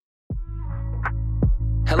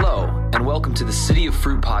and welcome to the City of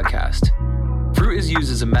Fruit podcast. Fruit is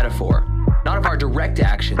used as a metaphor, not of our direct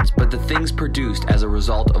actions, but the things produced as a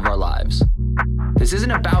result of our lives. This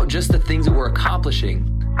isn't about just the things that we're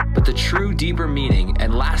accomplishing, but the true deeper meaning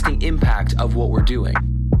and lasting impact of what we're doing.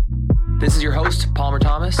 This is your host, Palmer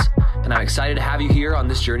Thomas, and I'm excited to have you here on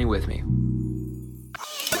this journey with me.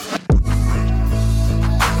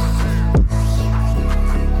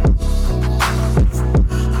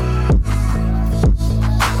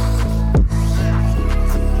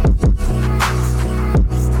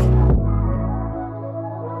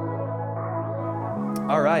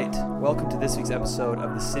 All right, welcome to this week's episode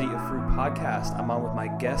of the City of Fruit podcast. I'm on with my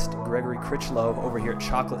guest, Gregory Critchlow, over here at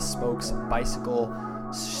Chocolate Smokes Bicycle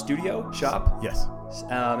Studio Shop. Yes.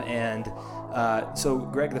 So,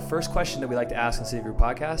 Greg, the first question that we like to ask in the City of Fruit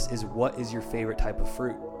podcast is, what is your favorite type of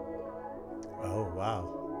fruit? Oh,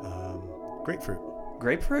 wow. Grapefruit.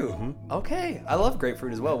 Grapefruit? Mm-hmm. Okay. I love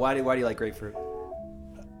grapefruit as well. Why do you like grapefruit?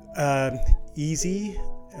 Easy,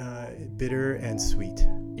 bitter, and sweet.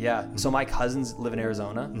 Yeah. So my cousins live in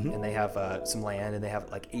Arizona, and they have some land, and they have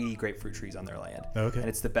like 80 grapefruit trees on their land. Okay. And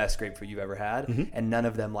it's the best grapefruit you've ever had, and none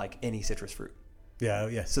of them like any citrus fruit. Yeah.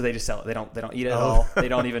 Yes. So they just sell it. They don't eat it at all. They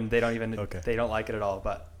don't Okay. They don't like it at all.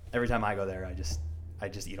 But every time I go there, I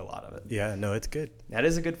just eat a lot of it. Yeah. No, it's good. That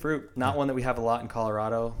is a good fruit. Not one that we have a lot in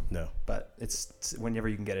Colorado. No. But it's whenever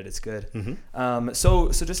you can get it, it's good. Mm-hmm. So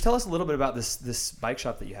just tell us a little bit about this bike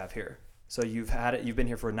shop that you have here. So you've been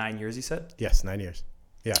here for 9 years, you said? Yes, 9 years.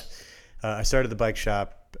 Yeah. I started the bike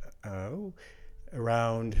shop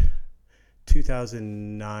around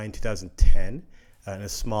 2009, 2010 in a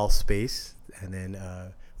small space, and then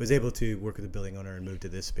was able to work with the building owner and move to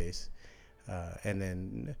this space. And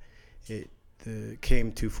then it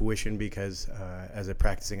came to fruition because as a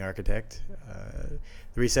practicing architect,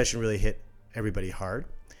 the recession really hit everybody hard.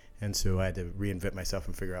 And so I had to reinvent myself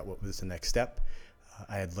and figure out what was the next step.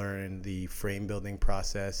 I had learned the frame building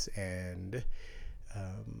process and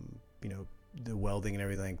the welding and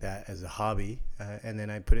everything like that as a hobby, and then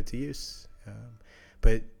I put it to use.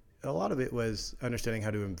 But a lot of it was understanding how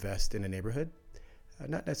to invest in a neighborhood.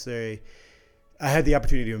 Not necessarily, I had the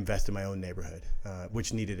opportunity to invest in my own neighborhood,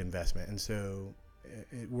 which needed investment. And so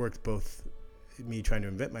it worked both me trying to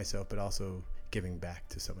invent myself, but also giving back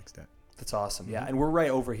to some extent. That's awesome. Yeah. And we're right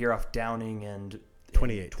over here off Downing and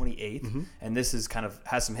 28th. And this is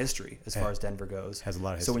has some history as far as Denver goes. Has a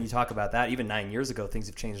lot of history. So when you talk about that, even 9 years ago, things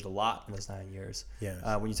have changed a lot in those 9 years.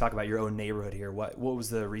 Yeah. When you talk about your own neighborhood here, what was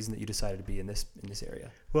the reason that you decided to be in this area?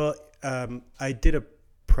 Well, I did a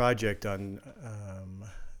project on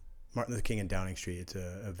Martin Luther King and Downing Street. It's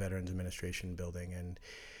a Veterans Administration building, and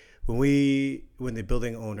when the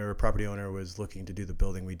building owner or property owner was looking to do the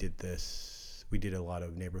building, we did a lot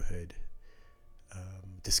of neighborhood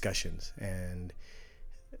discussions. And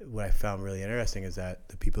what I found really interesting is that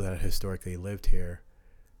the people that had historically lived here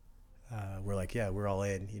were like, yeah, we're all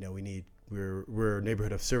in. We're a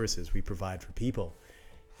neighborhood of services. We provide for people.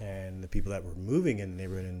 And the people that were moving in the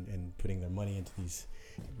neighborhood and putting their money into these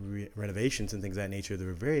renovations and things of that nature, they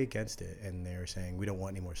were very against it. And they were saying, we don't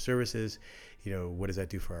want any more services. What does that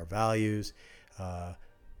do for our values?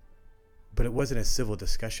 But it wasn't a civil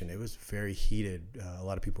discussion. It was very heated. A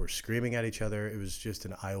lot of people were screaming at each other. It was just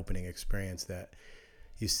an eye-opening experience that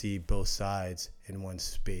you see both sides in one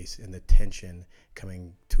space and the tension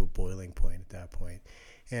coming to a boiling point at that point.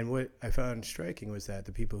 And what I found striking was that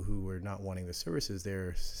the people who were not wanting the services,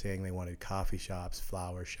 they're saying they wanted coffee shops,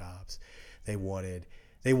 flower shops. They wanted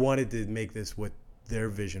to make this what their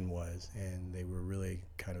vision was, and they were really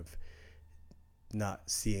kind of not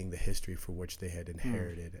seeing the history for which they had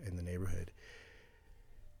inherited in the neighborhood.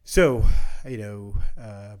 So,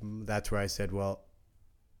 that's where I said, well,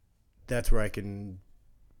 that's where I can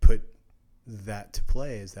put that to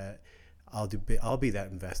play, is that I'll be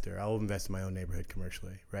that investor. I'll invest in my own neighborhood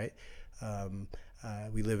commercially, right?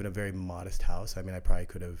 We live in a very modest house. I mean, I probably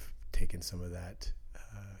could have taken some of that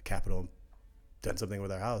capital and done something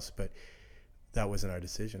with our house, but that wasn't our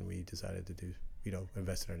decision. We decided to do,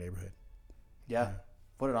 invest in our neighborhood. Yeah.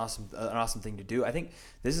 What an awesome thing to do. I think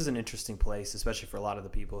this is an interesting place, especially for a lot of the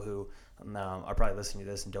people who are probably listening to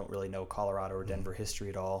this and don't really know Colorado or Denver history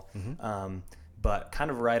at all. But kind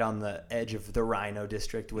of right on the edge of the Rhino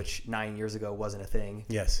District, which 9 years ago wasn't a thing.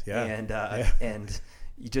 Yes, yeah. And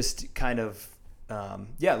you just kind of,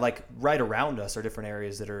 like right around us are different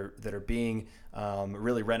areas that are being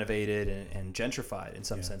really renovated and gentrified in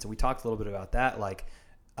some sense. And we talked a little bit about that, like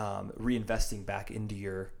reinvesting back into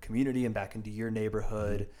your community and back into your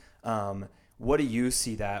neighborhood. What do you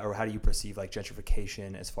see that, or how do you perceive like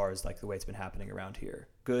gentrification as far as like the way it's been happening around here?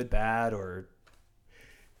 Good, bad, or?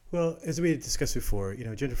 Well, as we discussed before,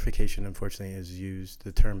 gentrification, unfortunately,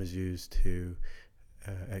 the term is used to,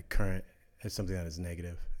 at current, as something that is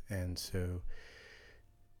negative. And so,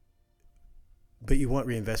 but you want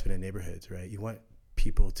reinvestment in neighborhoods, right? You want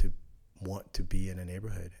people to want to be in a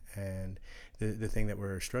neighborhood. And the thing that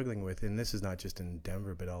we're struggling with, and this is not just in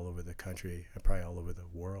Denver, but all over the country, probably all over the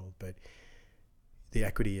world, but the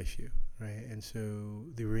equity issue, right? And so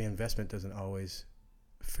the reinvestment doesn't always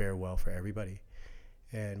fare well for everybody.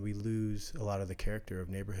 And we lose a lot of the character of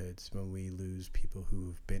neighborhoods when we lose people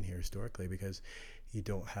who've been here historically, because you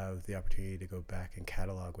don't have the opportunity to go back and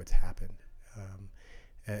catalog what's happened.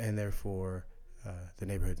 And therefore, the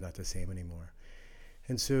neighborhood's not the same anymore.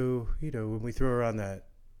 And so, when we throw around that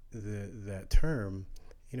term,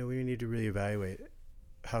 we need to really evaluate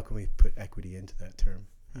how can we put equity into that term.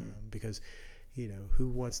 Because, who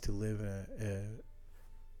wants to live in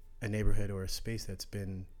a neighborhood or a space that's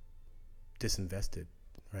been disinvested?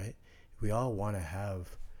 Right? We all want to have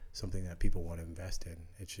something that people want to invest in.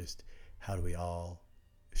 It's just, how do we all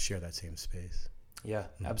share that same space? Yeah,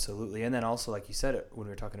 absolutely. And then also, like you said when we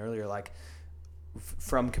were talking earlier, like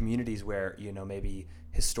from communities where, maybe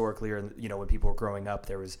historically, or, when people were growing up,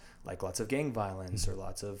 there was like lots of gang violence or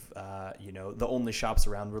lots of, the only shops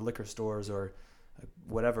around were liquor stores or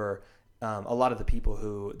whatever. A lot of the people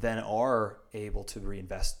who then are able to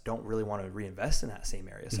reinvest don't really want to reinvest in that same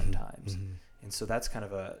area sometimes. And so that's kind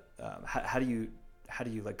of how do you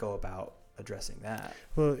like go about addressing that?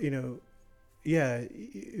 Well, yeah,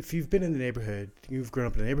 if you've been in the neighborhood, you've grown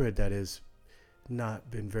up in a neighborhood that has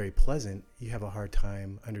not been very pleasant, you have a hard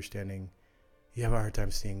time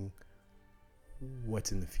seeing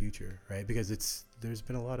what's in the future, right? Because there's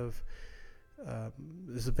been a lot of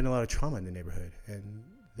trauma in the neighborhood, and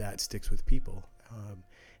that sticks with people.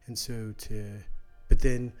 But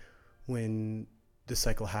then when the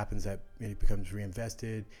cycle happens that it becomes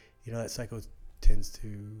reinvested, that cycle tends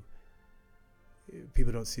to,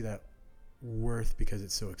 people don't see that worth because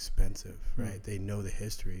it's so expensive, right? They know the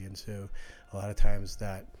history. And so a lot of times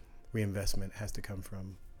that reinvestment has to come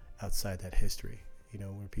from outside that history,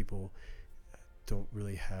 where people don't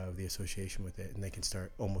really have the association with it, and they can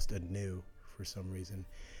start almost anew for some reason.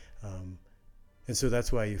 And so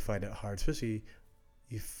that's why you find it hard, especially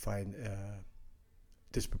you find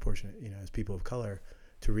disproportionate, as people of color,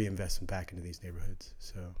 to reinvest back into these neighborhoods.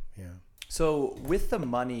 So, yeah. So with the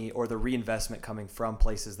money or the reinvestment coming from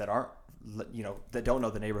places that aren't, that don't know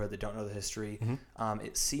the neighborhood, that don't know the history,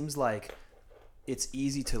 it seems like it's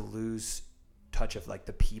easy to lose touch of like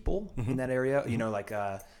the people in that area. Like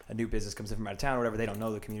a new business comes in from out of town or whatever, they don't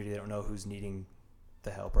know the community, they don't know who's needing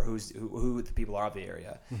the help or who the people are of the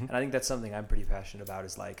area. And I think that's something I'm pretty passionate about,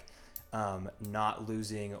 is like not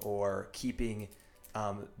losing or keeping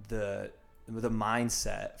the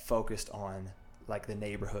mindset focused on like the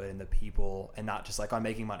neighborhood and the people, and not just like on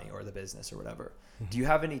making money or the business or whatever. Do you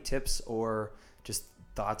have any tips or just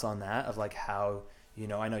thoughts on that, of like how,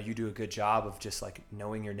 I know you do a good job of just like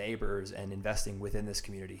knowing your neighbors and investing within this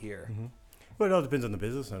community here? Well, it all depends on the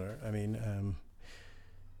business owner. I mean,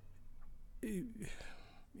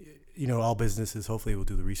 all businesses hopefully will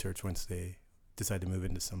do the research once they decide to move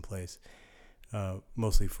into some place,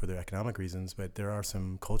 mostly for their economic reasons, but there are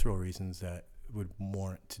some cultural reasons that would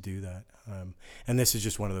warrant to do that. And this is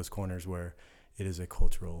just one of those corners where it is a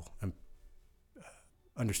cultural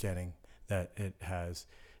understanding that it has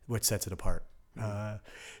what sets it apart.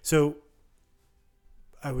 So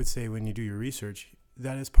I would say when you do your research,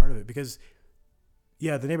 that is part of it, because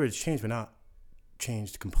the neighborhood's changed, but not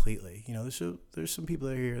changed completely. There's some people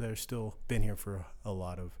that are here that are still been here for a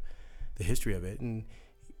lot of the history of it. And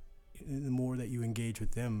the more that you engage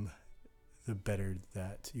with them, the better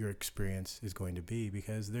that your experience is going to be,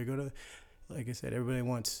 because they're going to, like I said, everybody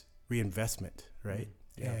wants reinvestment, right?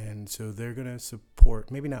 Yeah. And so they're going to support,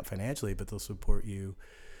 maybe not financially, but they'll support you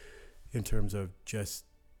in terms of just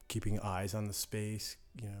keeping eyes on the space,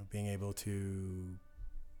 being able to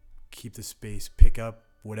keep the space, pick up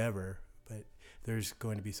whatever, but there's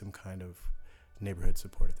going to be some kind of neighborhood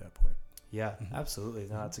support at that point. Yeah, absolutely.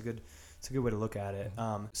 No, it's a good way to look at it.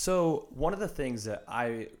 So one of the things that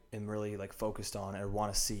I am really like focused on or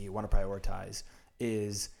want to prioritize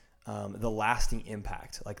is the lasting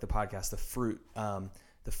impact, like the podcast, the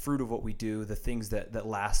fruit of what we do, the things that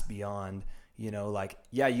last beyond, like,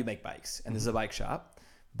 you make bikes and this is a bike shop,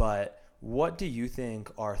 but what do you think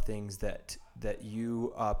are things that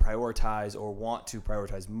you prioritize or want to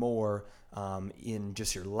prioritize more in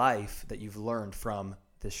just your life that you've learned from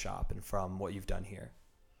this shop and from what you've done here?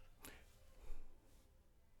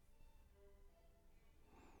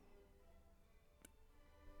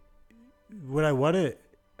 What I want to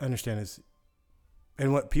understand is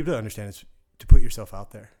and what people don't understand is to put yourself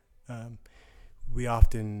out there. We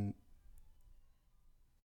often,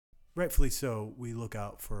 rightfully so, we look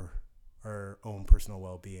out for our own personal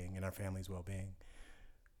well-being and our family's well-being.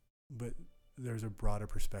 But there's a broader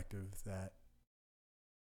perspective that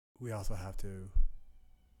we also have to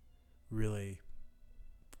really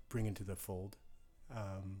bring into the fold.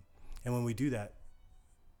 And when we do that,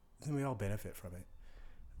 then we all benefit from it.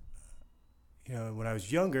 When I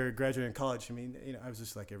was younger, graduating college, I was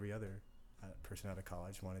just like every other person out of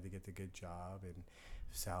college, wanted to get the good job and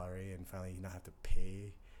salary and finally not have to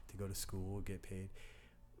pay to go to school, get paid.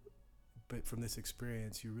 But from this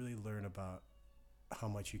experience, you really learn about how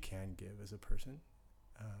much you can give as a person.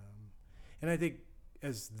 And I think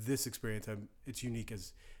as this experience, it's unique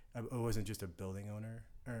as I wasn't just a building owner,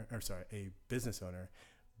 a business owner,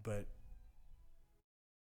 but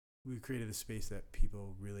we created a space that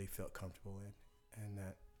people really felt comfortable in, and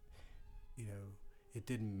that, it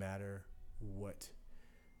didn't matter what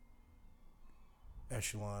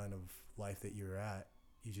echelon of life that you're at,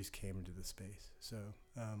 you just came into the space. So,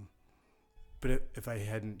 but if I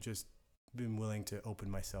hadn't just been willing to open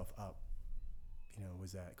myself up,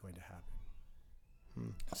 was that going to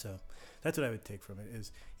happen? So that's what I would take from it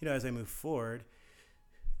is, as I move forward,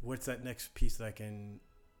 what's that next piece that I can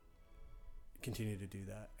continue to do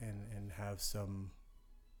that and have some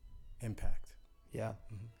impact? Yeah.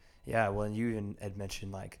 Mm-hmm. Yeah. Well, and you even had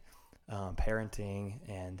mentioned like parenting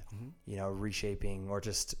and, reshaping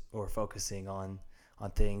or focusing on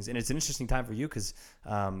things. And it's an interesting time for you because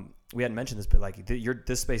we hadn't mentioned this, but like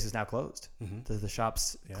this space is now closed. Mm-hmm. The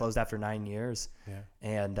shop's closed after 9 years. Yeah.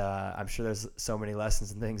 And I'm sure there's so many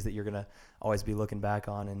lessons and things that you're going to always be looking back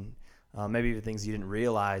on, and maybe even things you didn't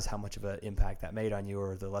realize how much of an impact that made on you,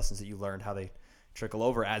 or the lessons that you learned, how they trickle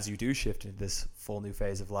over as you do shift into this full new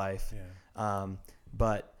phase of life. Yeah.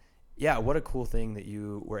 But yeah, what a cool thing that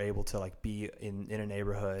you were able to like be in a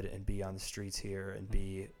neighborhood and be on the streets here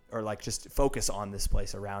and or like just focus on this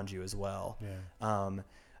place around you as well. Yeah.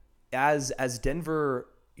 As Denver,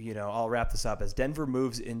 I'll wrap this up, as Denver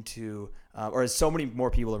moves into, or as so many more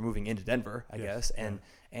people are moving into Denver, I guess.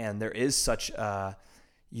 And there is such,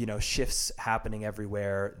 shifts happening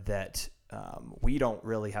everywhere that we don't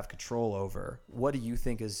really have control over. What do you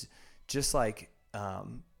think is just like,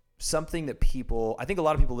 something that I think a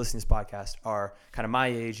lot of people listening to this podcast are kind of my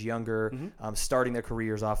age, younger, starting their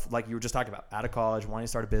careers off, like you were just talking about, out of college, wanting to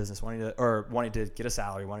start a business, wanting to get a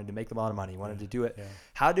salary, wanting to make a lot of money, wanting to do it. Yeah.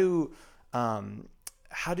 How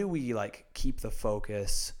do we like keep the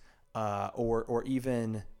focus, or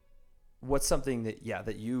even what's something that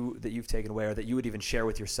you've taken away, or that you would even share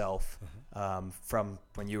with yourself, from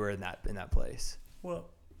when you were in that place?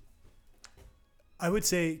 Well, I would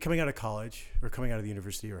say coming out of college or coming out of the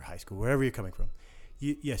university or high school, wherever you're coming from,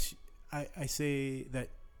 yes, I say that,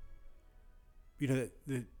 that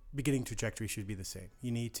the beginning trajectory should be the same.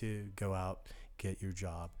 You need to go out, get your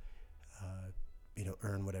job,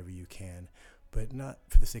 earn whatever you can, but not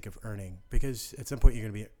for the sake of earning, because at some point you're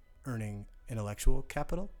going to be earning intellectual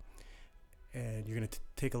capital, and you're going to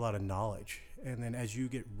take a lot of knowledge. And then as you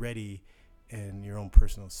get ready in your own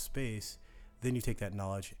personal space, then you take that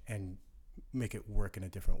knowledge and make it work in a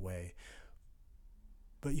different way.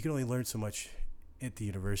 But you can only learn so much at the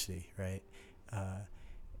university, right?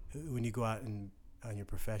 When you go out and on your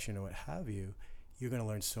profession or what have you, you're going to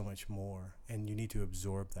learn so much more, and you need to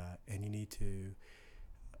absorb that, and you need to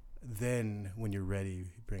then, when you're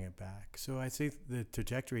ready, bring it back. So I'd say the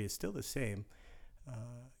trajectory is still the same,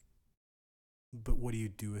 but what do you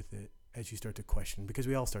do with it as you start to question? Because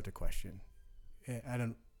we all start to question.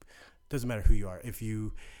 Doesn't matter who you are. If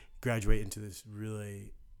you graduate into this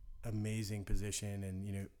really amazing position,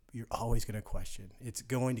 and you're always going to question. It's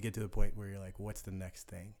going to get to the point where you're like, what's the next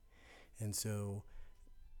thing? And so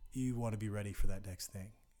you want to be ready for that next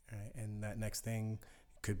thing, right? And that next thing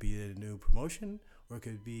could be a new promotion, or it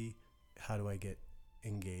could be, how do I get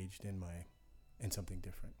engaged in something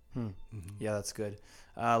different? Mm-hmm. Yeah, that's good.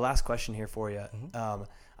 Last question here for you. Mm-hmm.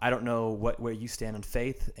 I don't know where you stand on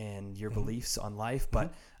faith and your beliefs on life,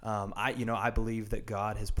 but I believe that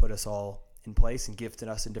God has put us all in place and gifted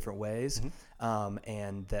us in different ways,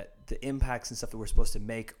 and that the impacts and stuff that we're supposed to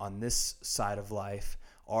make on this side of life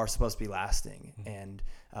are supposed to be lasting and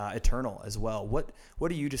eternal as well. What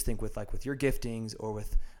do you just think with your giftings, or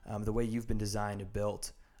with the way you've been designed and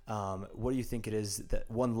built? What do you think it is, that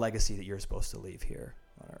one legacy that you're supposed to leave here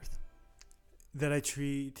on earth? That I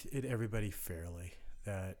treated everybody fairly,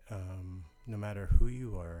 that no matter who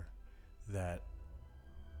you are, that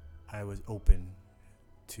I was open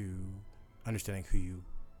to understanding who you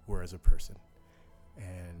were as a person.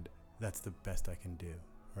 And that's the best I can do,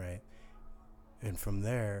 right? And from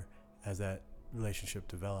there, as that relationship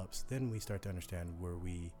develops, then we start to understand where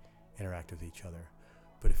we interact with each other.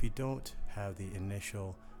 But if you don't have the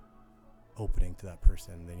initial opening to that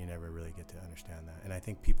person, then you never really get to understand that. And I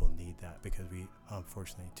think people need that, because we,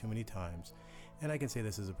 unfortunately, too many times, and I can say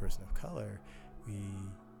this as a person of color, we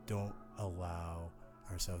don't allow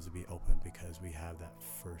ourselves to be open because we have that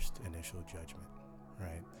first initial judgment,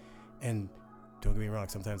 right? And don't get me wrong,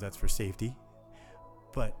 sometimes that's for safety,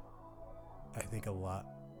 but I think a lot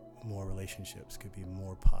more relationships could be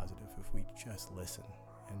more positive if we just listen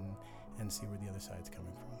and see where the other side's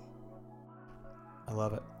coming from. I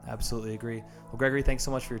love it. Absolutely agree. Well, Gregory, thanks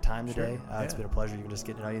so much for your time today. Sure. It's been a pleasure even just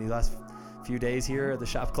getting to know you these last few days here. The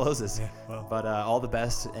shop closes. Yeah, well, but all the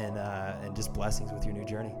best and just blessings with your new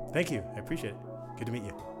journey. Thank you. I appreciate it. Good to meet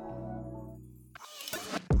you.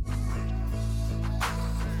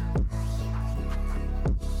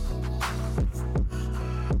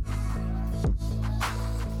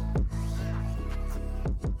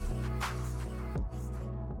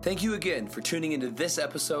 Thank you again for tuning into this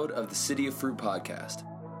episode of the City of Fruit podcast.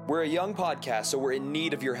 We're a young podcast, so we're in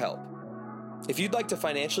need of your help. If you'd like to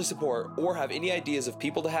financially support or have any ideas of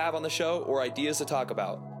people to have on the show or ideas to talk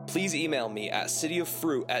about, please email me at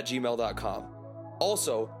cityoffruit@gmail.com.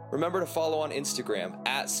 Also, remember to follow on Instagram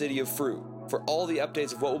 @cityofruit for all the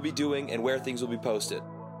updates of what we'll be doing and where things will be posted.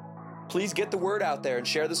 Please get the word out there and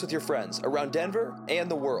share this with your friends around Denver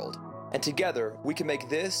and the world. And together, we can make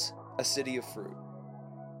this a city of fruit.